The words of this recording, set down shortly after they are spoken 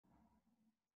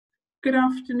Good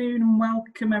afternoon and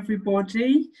welcome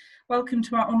everybody. Welcome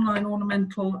to our online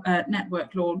ornamental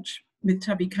network launch with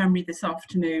Tyfu Cymru this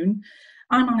afternoon.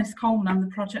 I'm Alice Coleman, I'm the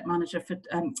project manager for,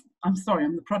 I'm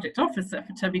the project officer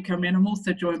for Tyfu Cymru, and I'm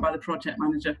also joined by the project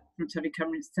manager from Tyfu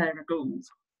Cymru, Sarah Gould.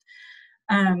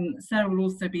 Sarah will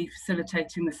also be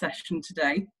facilitating the session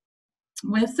today.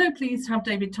 We're so pleased to have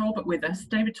David Talbot with us.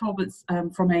 David Talbot's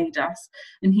from ADAS,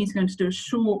 and he's going to do a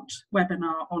short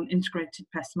webinar on integrated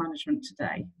pest management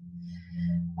today.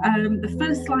 The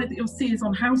first slide that you'll see is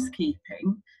on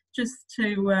housekeeping, just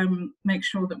to make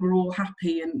sure that we're all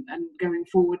happy and going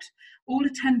forward. All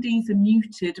attendees are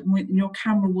muted and your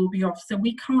camera will be off, so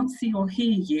we can't see or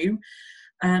hear you.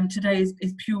 Today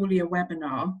is purely a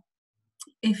webinar.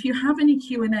 If you have any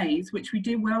Q&As, which we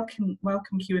do welcome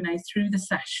Q&As through the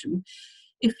session,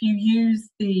 if you use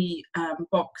the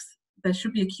box, there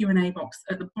should be a Q&A box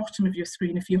at the bottom of your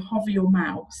screen. If you hover your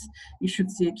mouse, you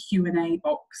should see a Q&A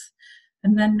box.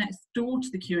 And then next door to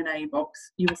the Q&A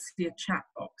box, you will see a chat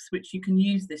box, which you can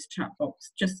use this chat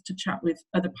box just to chat with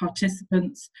other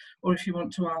participants, or if you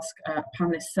want to ask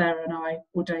panelists Sarah and I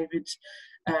or David,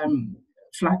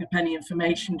 flag up any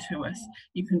information to us,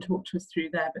 you can talk to us through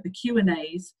there. But the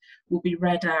Q&As will be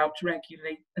read out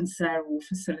regularly and Sarah will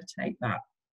facilitate that.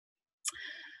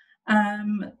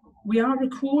 We are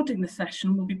recording the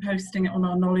session. We'll be posting it on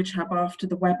our Knowledge Hub after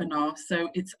the webinar, so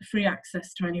it's free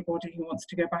access to anybody who wants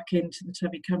to go back into the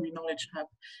Tyfu Cymru Knowledge Hub,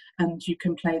 and you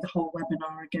can play the whole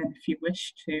webinar again if you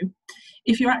wish to.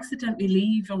 If you accidentally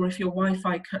leave or if your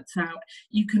Wi-Fi cuts out,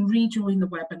 you can rejoin the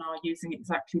webinar using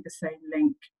exactly the same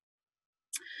link.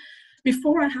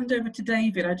 Before I hand over to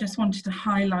David, I just wanted to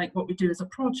highlight what we do as a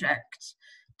project.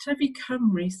 Tyfu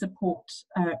Cymru support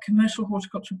commercial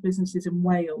horticultural businesses in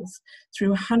Wales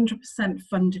through 100%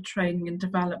 funded training and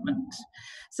development.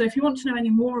 So if you want to know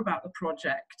any more about the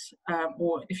project,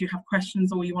 or if you have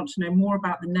questions or you want to know more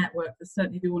about the network,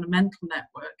 certainly the Ornamental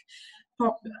network,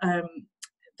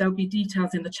 there'll be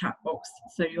details in the chat box.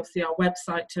 So you'll see our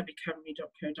website,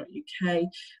 tyfucymru.co.uk,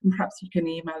 and perhaps you can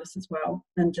email us as well.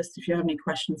 And just if you have any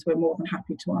questions, we're more than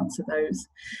happy to answer those.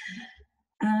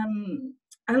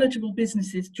 Eligible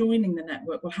businesses joining the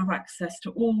network will have access to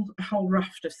a whole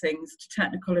raft of things, to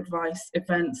technical advice,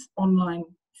 events, online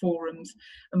forums,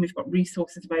 and we've got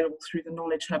resources available through the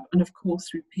Knowledge Hub, and of course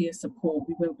through peer support.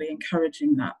 We will be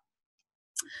encouraging that.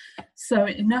 So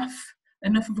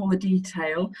enough of all the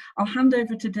detail. I'll hand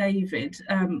over to David.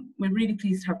 We're really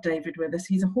pleased to have David with us.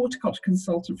 He's a horticulture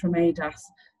consultant from ADAS,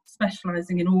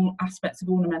 specialising in all aspects of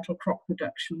ornamental crop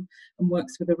production, and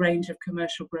works with a range of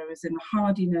commercial growers in the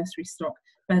hardy nursery stock,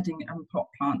 bedding and pot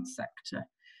plant sector.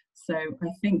 So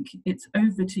I think it's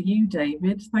over to you,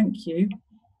 David. Thank you.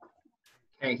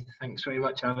 Okay, thanks very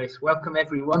much, Alice. Welcome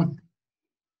everyone.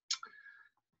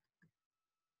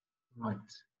 Right,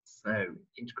 so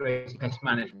integrated pest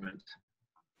management.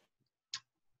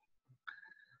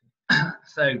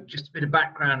 So just a bit of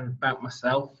background about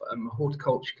myself. I'm a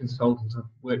horticulture consultant. I've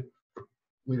worked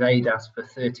with ADAS for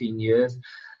 13 years,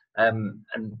 and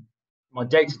my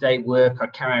day-to-day work, I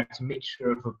carry out a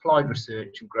mixture of applied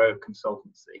research and grower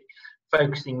consultancy,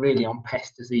 focusing really on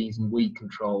pest disease and weed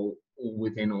control, all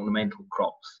within ornamental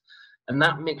crops. And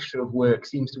that mixture of work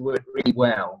seems to work really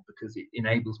well because it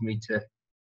enables me to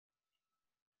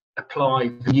apply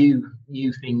new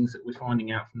things that we're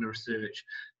finding out from the research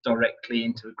directly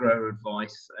into the grower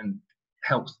advice, and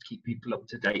helps to keep people up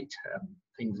to date.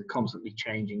 Things are constantly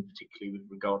changing, particularly with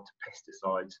regard to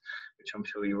pesticides, which I'm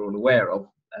sure you're all aware of.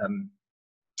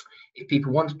 If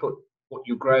people want to put what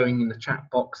you're growing in the chat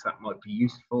box, that might be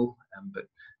useful, but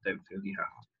don't feel you have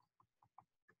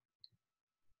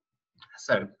to.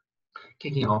 So,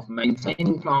 kicking off,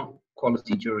 maintaining plant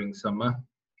quality during summer.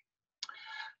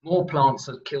 More plants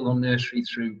are killed on nursery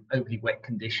through overly wet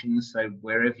conditions, so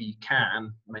wherever you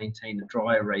can, maintain a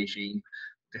drier regime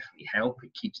will definitely help.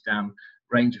 It keeps down a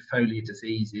range of foliar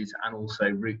diseases and also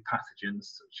root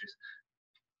pathogens such as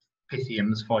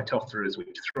Pythiums, Phytophthora,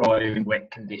 which thrive in wet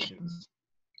conditions.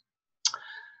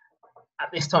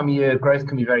 At this time of year, growth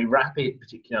can be very rapid,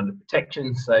 particularly under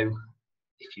protection, so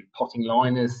if you're potting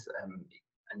liners and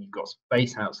you've got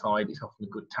space outside, it's often a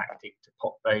good tactic to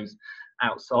pot those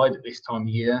outside at this time of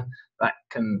year. That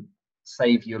can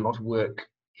save you a lot of work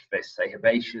if there's, say,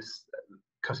 herbaceous,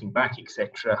 cutting back,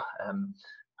 etc.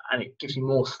 And it gives you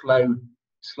more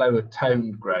slower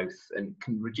toned growth, and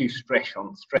can reduce stress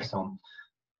on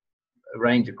a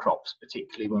range of crops,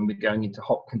 particularly when we're going into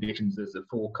hot conditions as the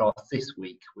forecast this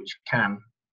week, which can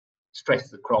stress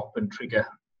the crop and trigger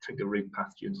root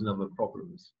pathogens and other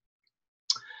problems.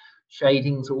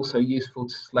 Shading is also useful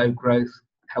to slow growth,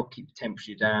 help keep the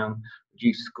temperature down,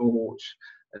 reduce scorch,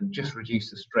 and just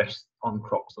reduce the stress on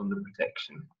crops under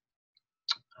protection.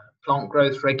 Plant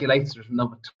growth regulator is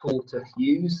another tool to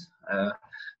use,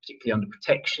 particularly under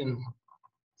protection,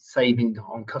 saving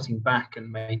on cutting back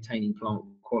and maintaining plant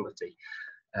quality.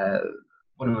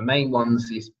 One of the main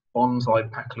ones is bonsai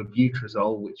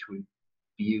paclobutrazole, which we'd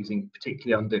be using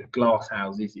particularly under glass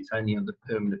houses. It's only under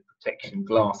permanent protection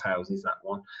glass houses, that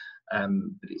one,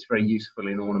 but it's very useful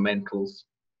in ornamentals.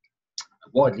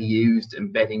 Widely used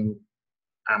in bedding,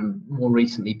 and more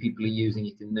recently people are using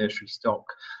it in nursery stock,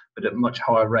 but at much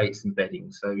higher rates than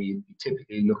bedding. So you'd be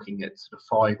typically looking at sort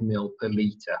of 5 ml per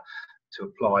litre to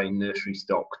apply in nursery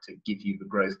stock to give you the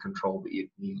growth control that you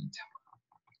need.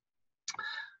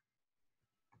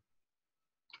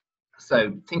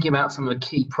 So thinking about some of the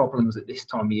key problems at this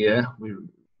time of year, we're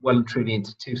well and truly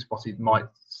into two-spotted mite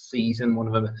season, one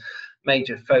of the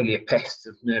major foliar pests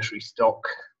of nursery stock,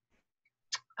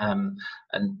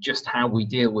 and just how we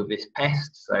deal with this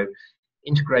pest. So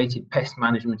integrated pest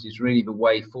management is really the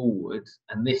way forward,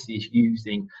 and this is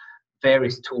using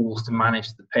various tools to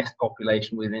manage the pest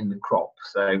population within the crop.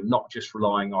 So not just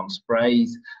relying on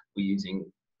sprays, we're using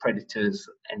predators,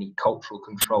 any cultural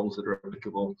controls that are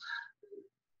applicable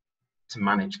to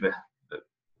manage the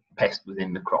pest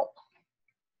within the crop.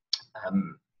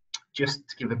 Just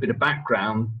to give a bit of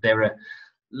background, there are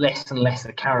less and less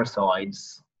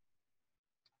acaricides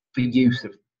for use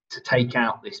to take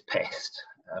out this pest.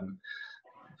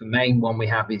 The main one we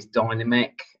have is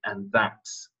Dynamec, and that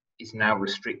is now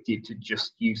restricted to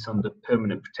just use under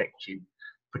permanent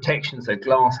protection, so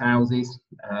glass houses.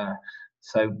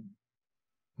 So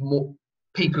more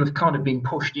people have kind of been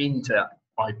pushed into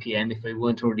IPM if they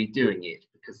weren't already doing it,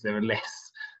 because there are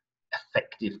less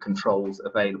effective controls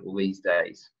available these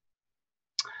days.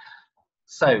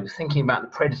 So thinking about the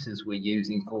predators we're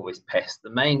using for this pest, the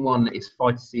main one is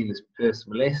Phytocilus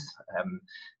persimilis,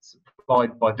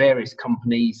 supplied by various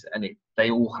companies, and they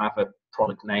all have a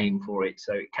product name for it,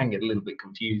 so it can get a little bit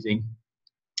confusing,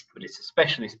 but it's a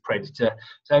specialist predator.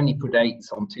 It only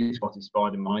predates on two-spotted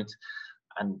spider mite,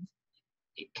 and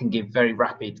it can give very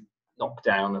rapid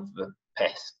knockdown of the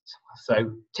pest.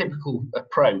 So typical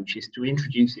approach is to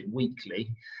introduce it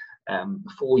weekly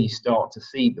before you start to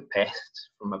see the pest,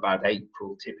 from about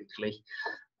April typically,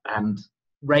 and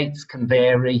rates can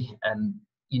vary, and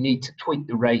you need to tweak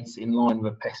the rates in line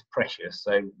with pest pressure.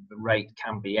 So the rate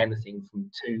can be anything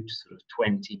from 2 to sort of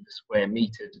 20 per square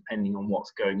metre, depending on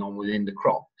what's going on within the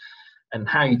crop. And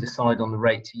how you decide on the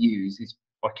rate to use is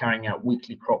by carrying out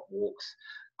weekly crop walks,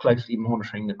 closely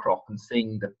monitoring the crop and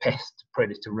seeing the pest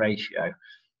predator ratio.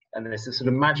 And there's a sort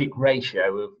of magic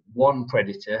ratio of 1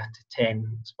 predator to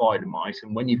 10 spider mite,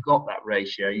 and when you've got that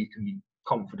ratio, you can be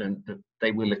confident that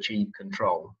they will achieve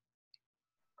control.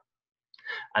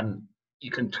 And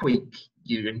you can tweak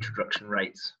your introduction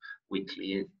rates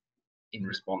weekly in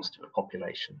response to a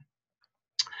population.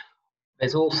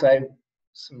 There's also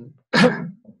some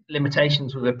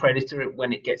limitations with a predator.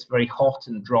 When it gets very hot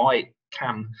and dry, it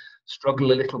can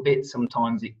struggle a little bit.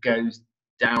 Sometimes it goes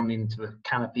down into the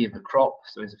canopy of the crop,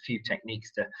 so there's a few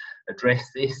techniques to address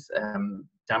this.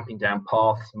 Damping down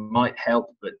paths might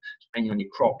help, but depending on your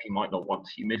crop, you might not want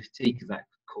humidity, because that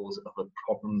could cause other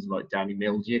problems like downy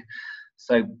mildew.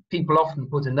 So people often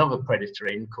put another predator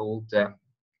in called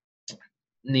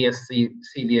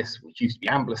Neoscelius, which used to be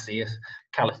Amblyceus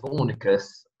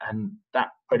californicus, and that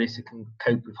predator can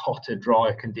cope with hotter,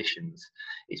 drier conditions.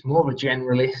 It's more of a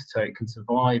generalist, so it can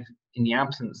survive in the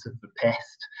absence of the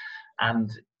pest,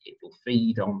 and it will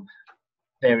feed on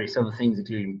various other things,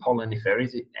 including pollen, if there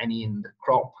is any in the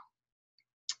crop.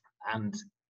 And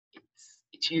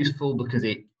it's useful because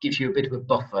it gives you a bit of a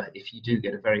buffer if you do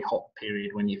get a very hot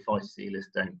period when your Phytocilus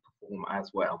don't perform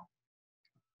as well.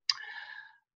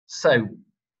 So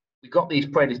we've got these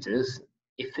predators.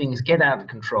 If things get out of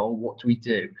control, what do we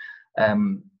do?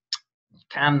 You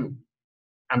can,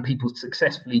 and people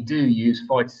successfully do, use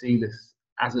Phytocilus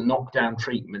as a knockdown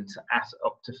treatment at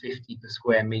up to 50 per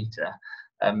square metre.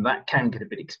 That can get a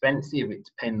bit expensive. It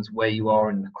depends where you are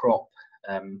in the crop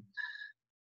and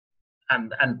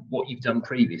what you've done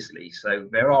previously. So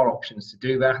there are options to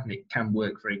do that, and it can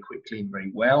work very quickly and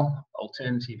very well.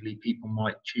 Alternatively, people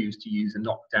might choose to use a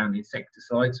knockdown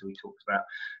insecticide. So we talked about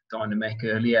Dynamec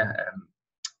earlier,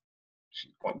 which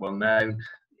is quite well known.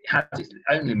 It has its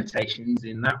own limitations.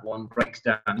 In that one, breaks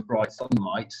down in bright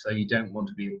sunlight, so you don't want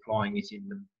to be applying it in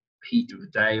the heat of the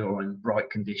day or in bright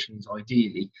conditions.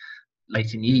 Ideally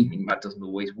late in the evening. That doesn't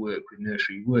always work with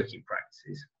nursery working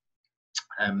practices.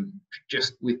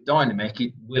 Just with Dynamec,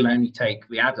 it will only take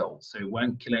the adults, so it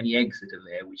won't kill any eggs that are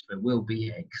there, which there will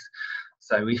be eggs.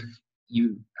 So if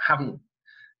you haven't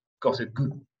got a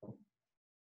good,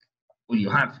 or you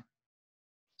have,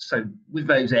 so with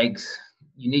those eggs,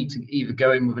 you need to either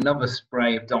go in with another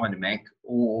spray of Dynamec,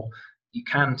 or you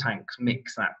can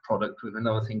mix that product with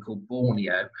another thing called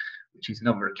Borneo, which is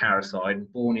another acaricide.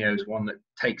 Borneo is one that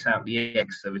takes out the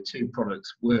eggs, so the two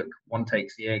products work. One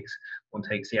takes the eggs, one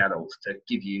takes the adults, to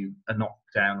give you a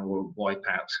knockdown or a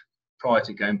wipeout prior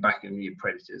to going back in with your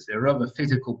predators. There are other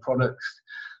physical products,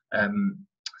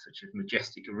 such as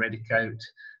Majestic Eredicoat,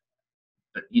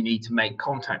 but you need to make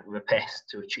contact with a pest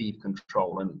to achieve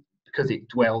control, and because it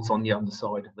dwells on the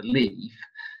underside of the leaf,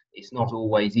 it's not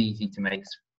always easy to make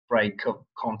spray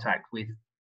contact with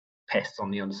pests on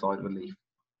the underside of the leaf.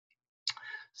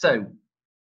 So,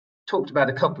 talked about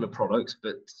a couple of products,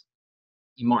 but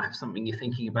you might have something you're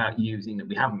thinking about using that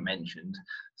we haven't mentioned.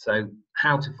 So,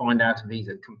 how to find out if these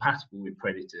are compatible with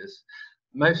predators.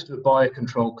 Most of the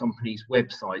biocontrol companies'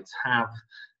 websites have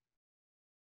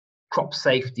crop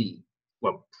safety,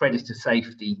 well, predator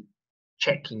safety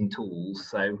checking tools.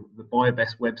 So the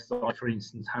BioBest website, for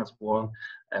instance, has one.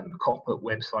 The Copper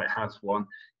website has one.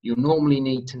 You'll normally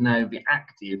need to know the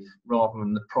active rather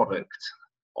than the product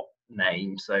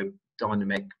name. So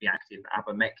Dynamec, the active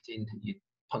abamectin, you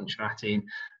punch that in,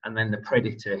 and then the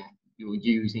predator you're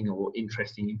using or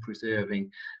interested in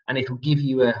preserving, and it'll give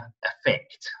you a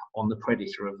effect on the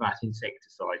predator of that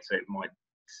insecticide. So it might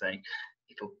say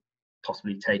it'll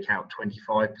possibly take out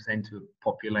 25% of the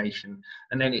population,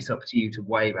 and then it's up to you to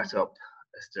weigh that up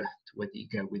as to whether you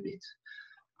go with it.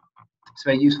 So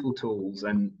they're useful tools,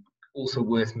 and also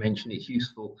worth mentioning, it's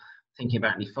useful thinking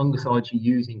about any fungicides you're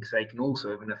using, because they can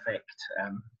also have an effect,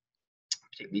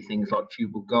 particularly things like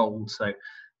tubal gold. So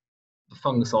the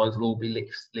fungicides will all be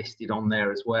listed on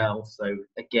there as well. So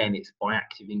again, it's by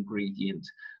active ingredient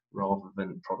rather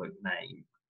than product name.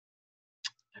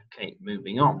 Okay,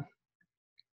 moving on.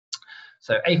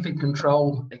 So aphid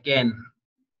control, again,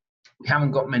 we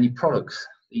haven't got many products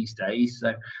these days,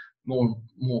 so more and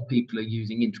more people are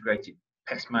using integrated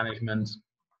pest management.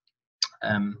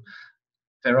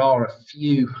 There are a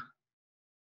few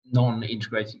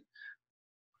non-integrated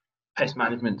pest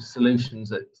management solutions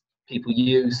that people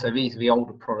use. So these are the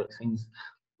older products, things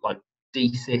like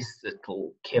Decis that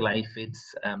will kill aphids.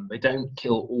 They don't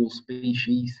kill all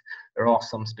species. There are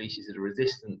some species that are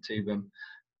resistant to them.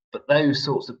 But those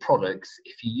sorts of products,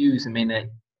 if you use them in an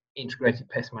integrated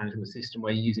pest management system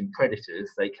where you're using predators,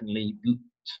 they can leave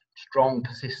strong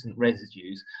persistent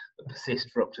residues that persist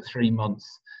for up to 3 months,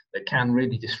 that can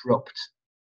really disrupt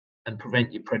and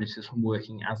prevent your predators from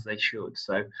working as they should.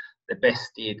 So they're best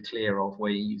steered clear of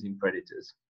where you're using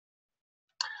predators.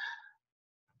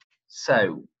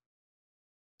 So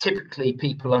typically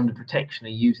people under protection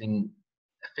are using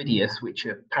Aphidius, which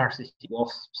are parasitic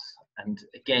wasps. And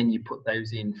again, you put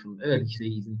those in from early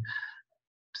season,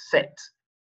 set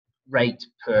rate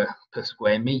per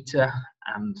square metre,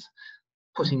 and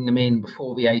putting them in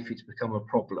before the aphids become a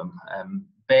problem.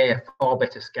 They're far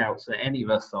better scouts than any of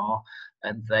us are,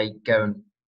 and they go and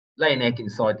lay an egg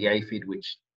inside the aphid,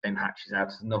 which then hatches out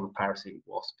as another parasitic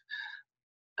wasp,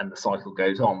 and the cycle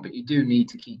goes on. But you do need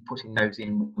to keep putting those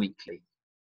in weekly.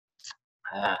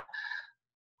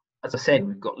 As I said,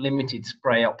 we've got limited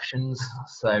spray options,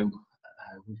 so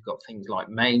we've got things like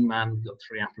Mainman, we've got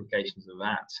 3 applications of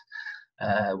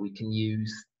that. We can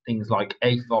use things like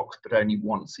Avox, but only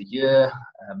once a year,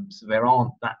 so there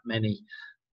aren't that many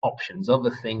options.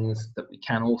 Other things that we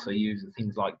can also use are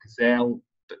things like Gazelle,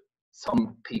 but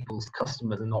some people's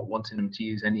customers are not wanting them to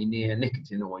use any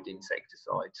neonicotinoid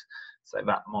insecticides, so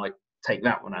that might take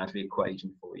that one out of the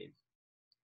equation for you.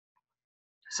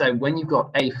 So when you've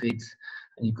got aphids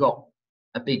and you've got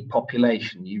a big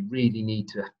population, you really need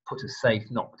to put a safe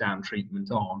knockdown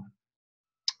treatment on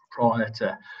prior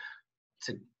to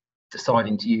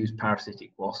deciding to use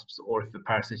parasitic wasps, or if the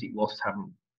parasitic wasps haven't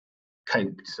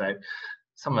coped. So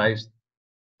some of those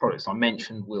products I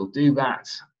mentioned will do that.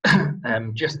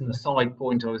 Just in the side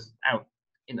point, I was out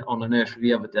on a nursery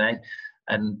the other day,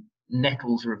 and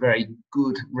nettles are a very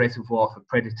good reservoir for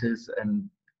predators, and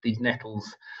these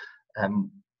nettles,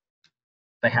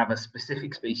 they have a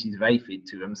specific species of aphid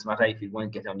to them, so that aphid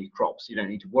won't get on your crops. You don't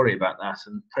need to worry about that,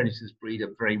 and predators breed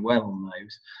up very well on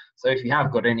those. So if you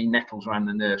have got any nettles around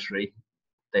the nursery,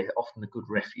 they're often a good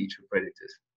refuge for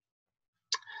predators.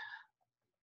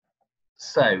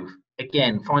 So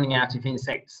again, finding out if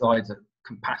insecticides are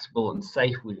compatible and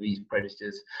safe with these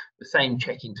predators, the same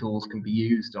checking tools can be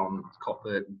used on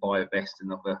Copper, BioBest,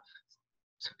 and other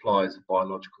suppliers of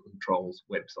biological controls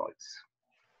websites.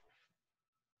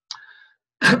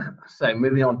 So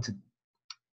moving on to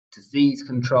disease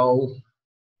control,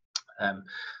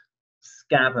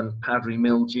 scab and powdery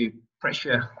mildew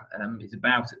pressure is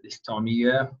about at this time of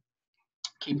year.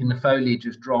 Keeping the foliage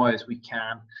as dry as we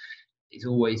can is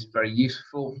always very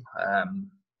useful.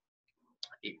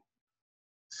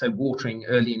 So watering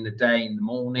early in the day, in the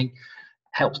morning,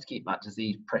 helps to keep that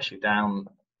disease pressure down,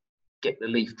 get the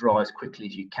leaf dry as quickly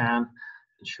as you can,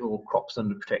 ensure crops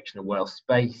under protection are well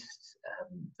spaced,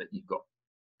 that you've got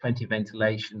plenty of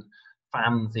ventilation,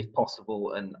 fans if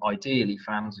possible, and ideally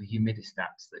fans with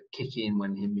humidistats that kick in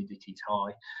when the humidity is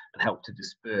high and help to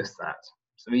disperse that.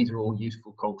 So these are all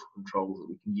useful cultural controls that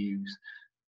we can use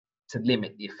to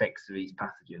limit the effects of these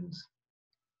pathogens.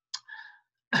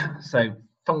 So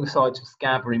fungicides for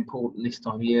scab are important this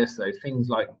time of year. So things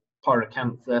like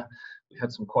pyracantha, we've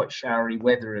had some quite showery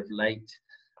weather of late,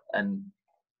 and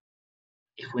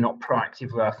if we're not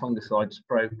proactive with our fungicide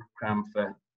program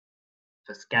for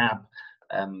scab,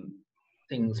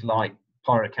 things like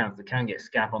pyracantha can get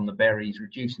scab on the berries,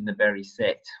 reducing the berry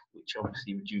set, which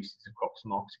obviously reduces the crop's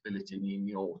marketability in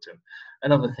the autumn.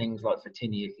 And other things like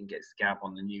Photinia can get scab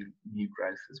on the new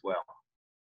growth as well.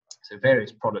 So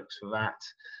various products for that.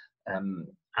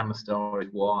 Amistar is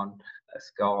one,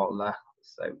 Scala.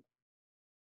 So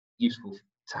useful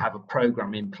to have a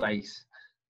program in place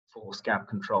for scab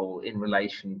control in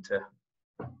relation to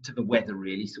the weather,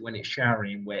 really. So when it's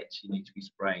showery and wet, you need to be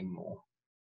spraying more.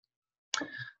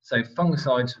 So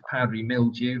fungicides for powdery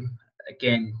mildew,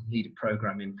 again, need a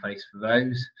program in place for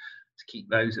those to keep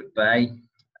those at bay.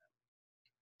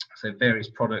 So various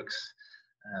products,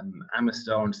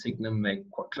 Amistar and Signum, they're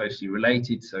quite closely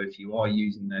related. So if you are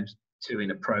using those two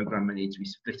in a program, they need to be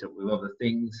split up with other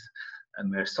things.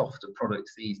 And there are softer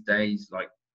products these days like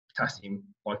potassium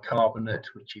bicarbonate,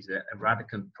 which is a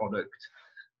radicant product,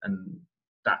 and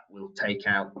that will take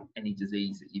out any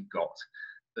disease that you've got.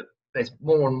 But there's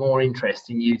more and more interest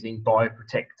in using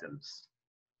bioprotectants.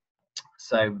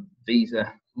 So these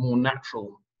are more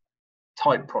natural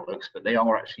type products, but they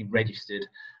are actually registered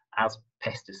as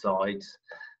pesticides,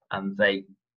 and they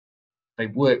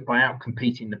work by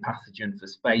outcompeting the pathogen for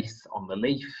space on the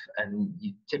leaf, and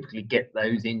you typically get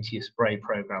those into your spray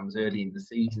programs early in the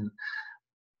season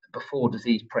before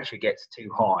disease pressure gets too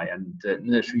high. And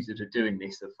nurseries that are doing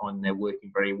this are finding they're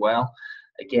working very well.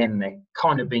 Again, they're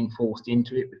kind of being forced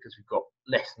into it because we've got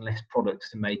less and less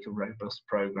products to make a robust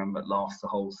program that lasts the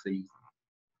whole season.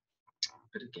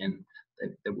 But again,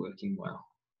 they're working well.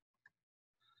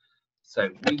 So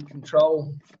weed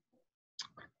control,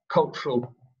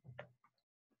 cultural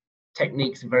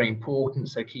techniques are very important.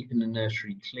 So keeping the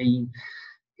nursery clean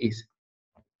is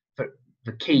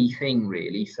the key thing,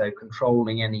 really. So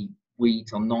controlling any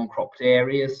weeds on non-cropped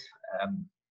areas,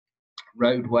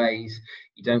 roadways.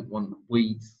 You don't want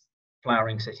weeds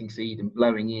flowering, setting seed and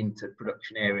blowing into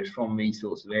production areas from these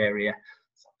sorts of area.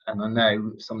 And I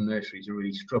know some nurseries are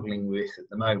really struggling with this at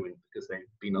the moment because they've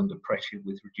been under pressure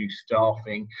with reduced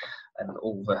staffing and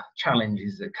all the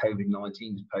challenges that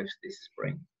COVID-19 has posed this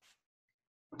spring.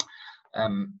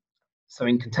 So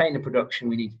in container production,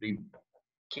 we need to be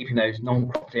keeping those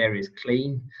non-cropped areas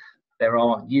clean. There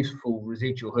are useful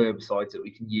residual herbicides that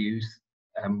we can use.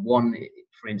 One,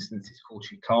 for instance, is called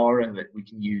Shikara, that we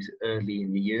can use early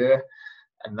in the year,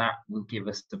 and that will give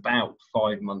us about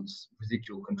 5 months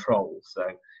residual control. So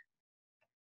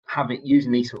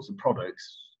using these sorts of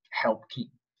products help keep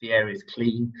the areas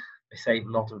clean. They save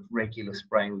a lot of regular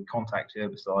spraying with contact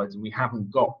herbicides, and we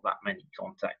haven't got that many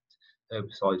contact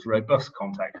herbicides, robust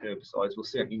contact herbicides, well,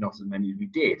 certainly not as many as we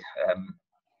did.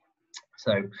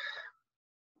 So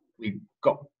we've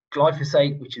got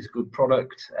glyphosate, which is a good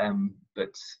product,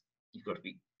 but you've got to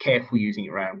be careful using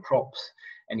it around crops.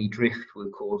 Any drift will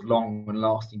cause long and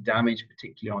lasting damage,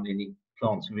 particularly on any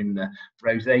plants within the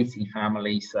Rosaceae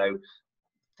family. So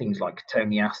things like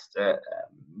Cotoneaster,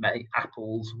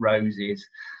 apples, roses.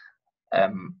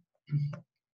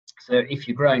 So if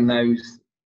you're growing those,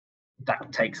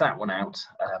 that takes that one out.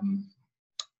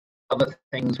 Other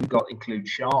things we've got include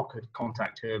Shark, a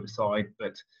contact herbicide,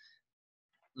 but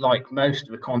like most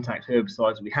of the contact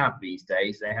herbicides we have these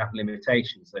days, they have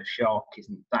limitations. So Shark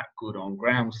isn't that good on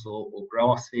groundsel or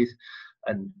grasses,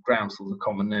 and groundsel is a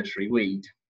common nursery weed.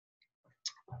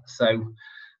 So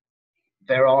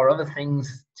there are other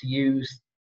things to use,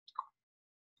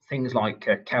 things like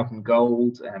Calpin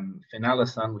Gold,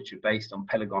 Phenalasan, which are based on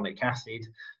pelargonic acid.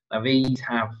 Now these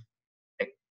have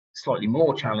slightly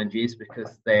more challenges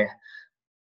because they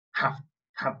have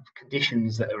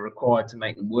conditions that are required to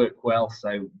make them work well.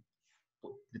 So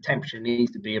the temperature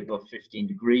needs to be above 15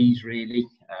 degrees, really.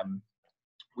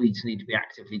 Weeds need to be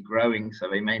actively growing, so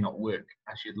they may not work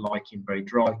as you'd like in very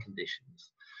dry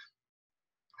conditions.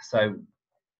 So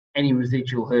any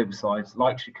residual herbicides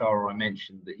like Shikara I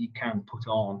mentioned that you can put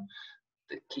on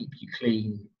that keep you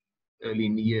clean early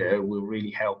in the year will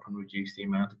really help and reduce the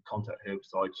amount of contact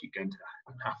herbicides you're going to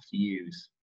have to use.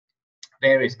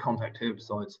 Various contact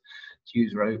herbicides to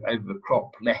use over the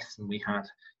crop, less than we had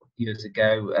years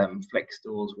ago.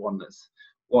 Flexstor is one that's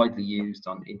widely used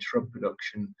in shrub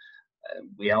production.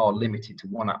 We are limited to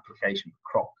one application per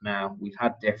crop now. We've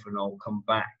had Defranol come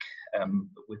back,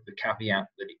 with the caveat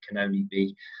that it can only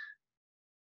be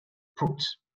put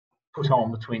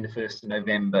on between the 1st of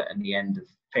November and the end of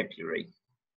February.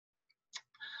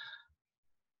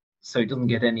 So it doesn't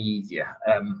get any easier.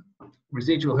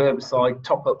 Residual herbicide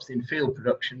top-ups in field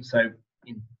production. So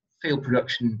in field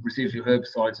production, residual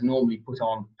herbicides are normally put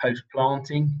on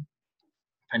post-planting,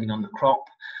 depending on the crop.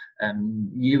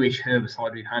 Newish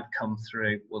herbicide we've had come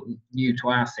through, well, new to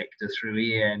our sector through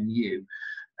EAMU,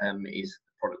 is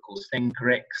a product called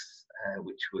Sencorex,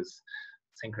 which was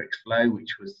Sencorex Flow,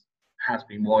 which has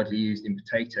been widely used in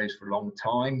potatoes for a long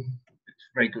time. It's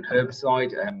a very good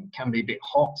herbicide, can be a bit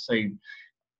hot, so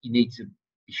you need to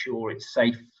be sure it's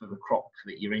safe for the crop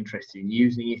that you're interested in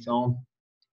using it on.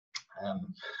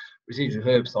 Residual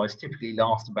herbicides typically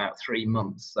last about 3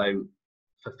 months, so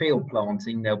for field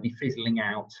planting they'll be fizzling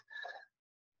out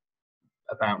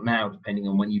about now, depending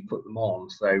on when you put them on.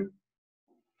 So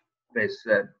there's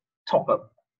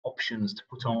top-up options to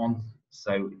put on.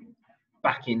 So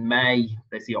back in May,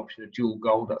 there's the option of dual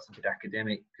gold. That's a bit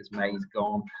academic because May's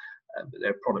gone. But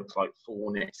there are products like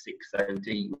Fornet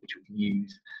 6OD, which we can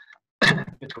use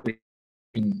between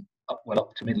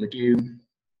up to middle of June.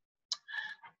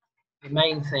 The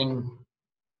main thing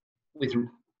with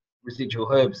residual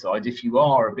herbicides, if you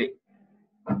are a bit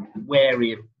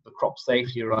wary of the crop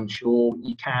safety or unsure,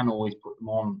 you can always put them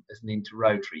on as an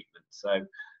inter-row treatment. So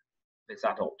there's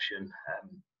that option,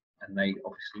 and they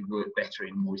obviously work better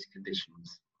in moist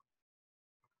conditions.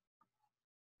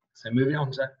 So moving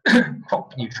on to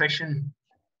crop nutrition.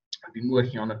 I've been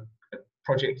working on a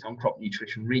project on crop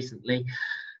nutrition recently,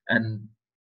 and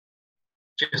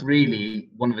just really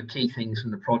one of the key things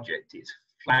from the project is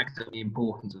flagged up the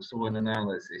importance of soil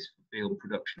analysis for field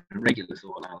production and regular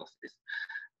soil analysis.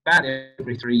 About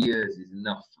every 3 years is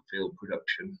enough for field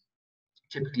production,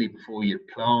 typically before you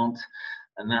plant,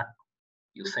 and that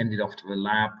you'll send it off to the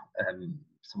lab,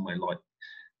 somewhere like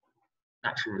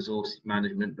Natural Resources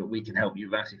Management, but we can help you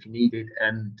with that if you need it,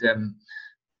 and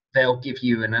they'll give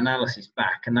you an analysis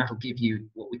back, and that'll give you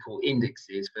what we call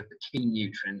indexes for the key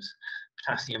nutrients,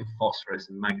 potassium, phosphorus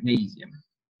and magnesium.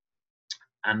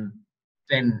 And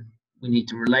then we need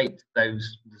to relate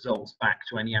those results back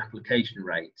to any application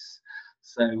rates.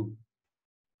 So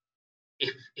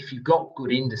if you've got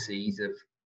good indices of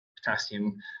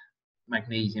potassium,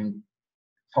 magnesium,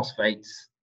 phosphates,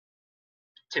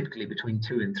 typically between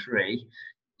 2 and 3,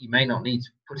 you may not need to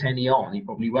put any on. You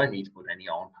probably won't need to put any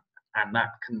on, and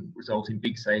that can result in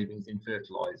big savings in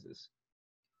fertilizers.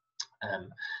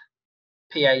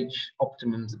 pH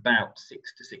optimum's about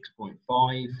 6 to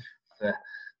 6.5 for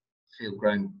field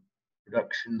grown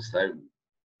production, so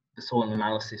the soil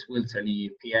analysis will tell you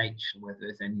your pH and whether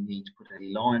there's any need to put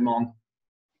any lime on.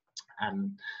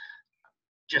 And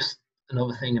just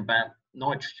another thing about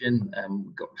nitrogen,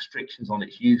 we've got restrictions on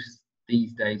its use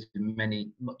these days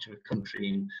in much of the country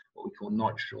in what we call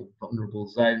nitrogen vulnerable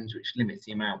zones, which limits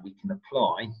the amount we can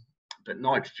apply. But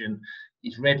nitrogen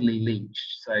is readily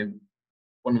leached, so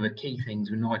one of the key things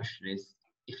with nitrogen is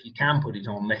if you can put it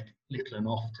on little and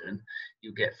often,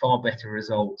 you'll get far better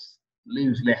results,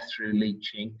 lose less through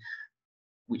leaching,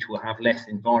 which will have less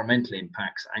environmental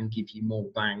impacts and give you more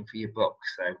bang for your buck.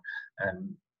 So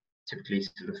typically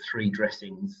sort of 3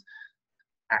 dressings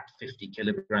at 50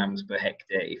 kilograms per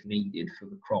hectare if needed for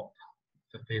the crop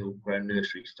for field grown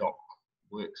nursery stock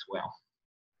works well.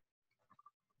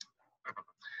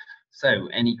 So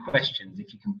any questions,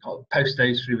 if you can post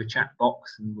those through the chat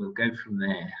box and we'll go from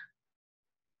there.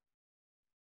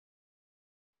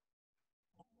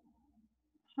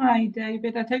 Hi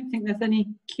David, I don't think there's any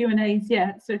Q&As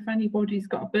yet, so if anybody's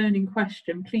got a burning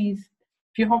question, please,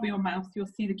 if you hover your mouse, you'll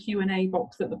see the Q&A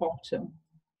box at the bottom.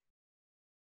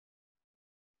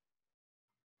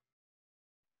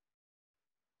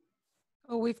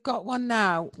 Oh, we've got one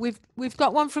now. We've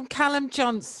got one from Callum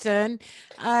Johnston.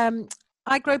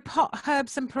 I grow pot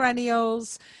herbs and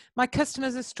perennials. My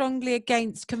customers are strongly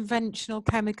against conventional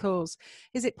chemicals.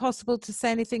 Is it possible to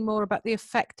say anything more about the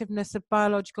effectiveness of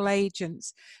biological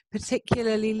agents,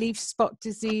 particularly leaf spot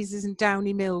diseases and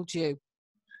downy mildew?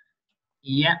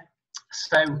 Yeah,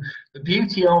 so the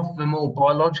beauty of the more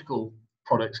biological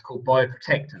products called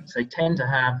bioprotectants, they tend to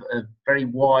have a very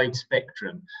wide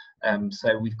spectrum.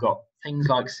 So we've got things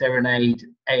like Serenade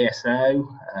ASO,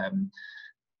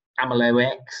 Amylo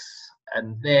X,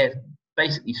 and they're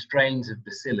basically strains of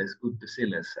bacillus, good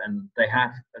bacillus, and they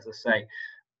have, as I say,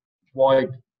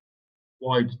 wide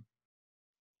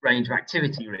range of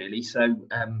activity really. So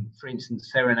for instance,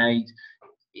 Serenade,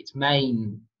 its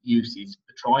main use is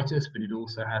botrytis, but it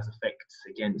also has effects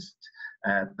against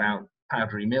about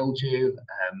powdery mildew,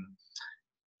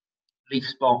 leaf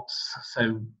spots,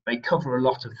 so they cover a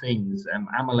lot of things.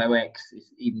 Amylo X is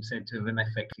even said to have an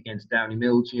effect against downy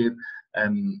mildew,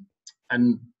 and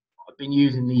I've been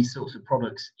using these sorts of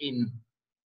products in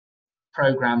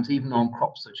programs even on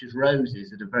crops such as roses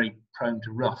that are very prone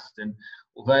to rust, and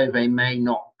although they may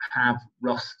not have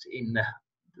rust in the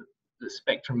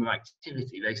spectrum of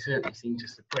activity, they certainly seem to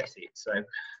suppress it. So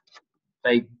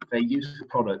they use the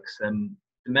products. The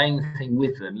main thing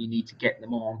with them, you need to get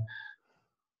them on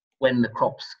when the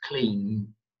crop's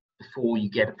clean before you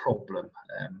get a problem,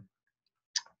 and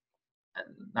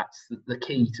that's the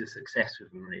key to success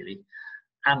with them really.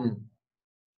 And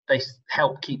they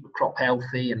help keep the crop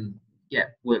healthy, and yeah,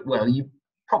 well, you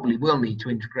probably will need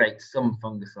to integrate some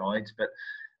fungicides, but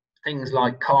things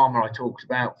like Karma I talked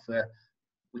about,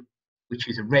 which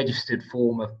is a registered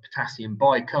form of potassium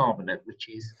bicarbonate, which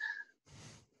is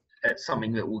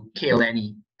something that will kill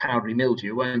any powdery mildew.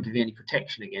 It won't give you any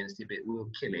protection against it, but it will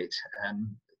kill it.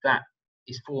 That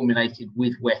is formulated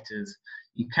with wetters.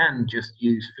 You can just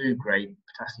use food grade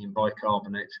potassium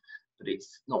bicarbonate, but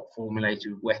it's not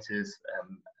formulated with wetters,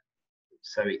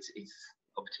 so it's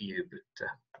up to you. But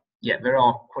yeah, there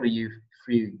are quite a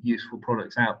few useful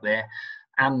products out there,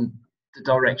 and the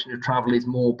direction of travel is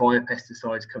more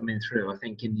biopesticides coming through. I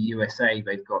think in the USA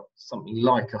they've got something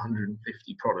like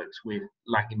 150 products, with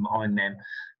lagging behind them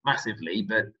massively,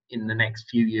 but in the next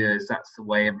few years that's the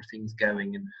way everything's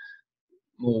going, and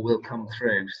more will come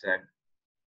through. So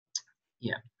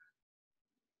yeah.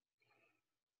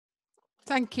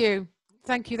 Thank you,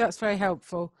 that's very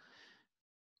helpful.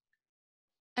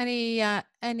 Any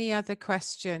other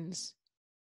questions?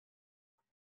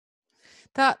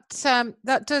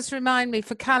 That does remind me,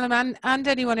 for Callum and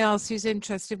anyone else who's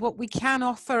interested, what we can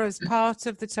offer as part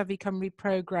of the Tyfu Cymru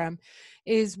programme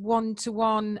is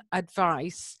one-to-one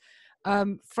advice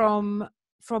from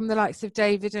the likes of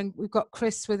David, and we've got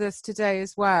Chris with us today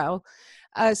as well.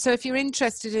 So if you're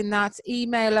interested in that,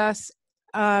 email us.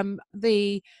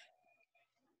 The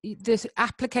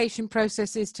application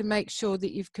process is to make sure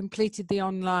that you've completed the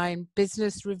online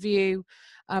business review,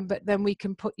 but then we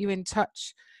can put you in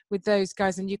touch with those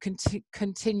guys, and you can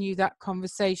continue that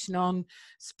conversation on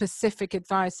specific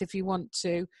advice if you want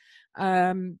to.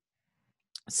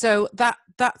 So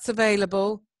that's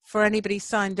available for anybody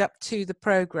signed up to the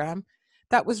program.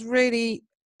 That was really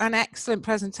an excellent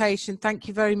presentation. Thank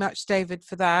you very much, David,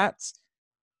 for that.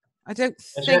 I don't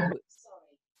think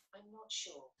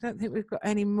we've got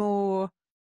any more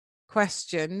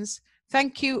questions.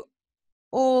 Thank you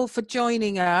all for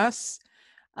joining us.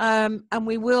 And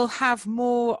we will have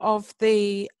more of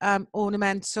the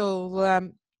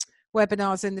ornamental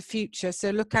webinars in the future, so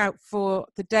look out for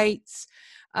the dates.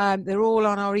 They're all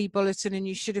on our e-bulletin, and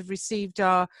you should have received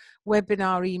our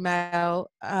webinar email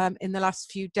in the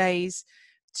last few days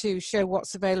to show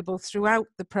what's available throughout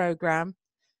the programme.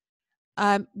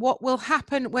 What will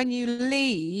happen when you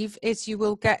leave is you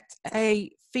will get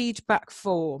a feedback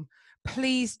form.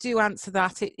 Please do answer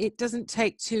that. It doesn't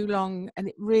take too long, and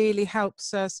it really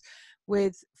helps us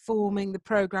with forming the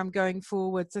programme going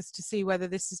forwards, as to see whether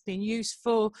this has been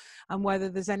useful and whether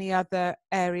there's any other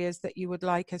areas that you would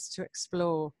like us to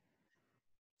explore.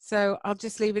 So I'll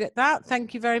just leave it at that.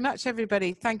 Thank you very much,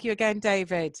 everybody. Thank you again,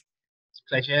 David. It's a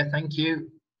pleasure. Thank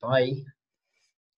you. Bye.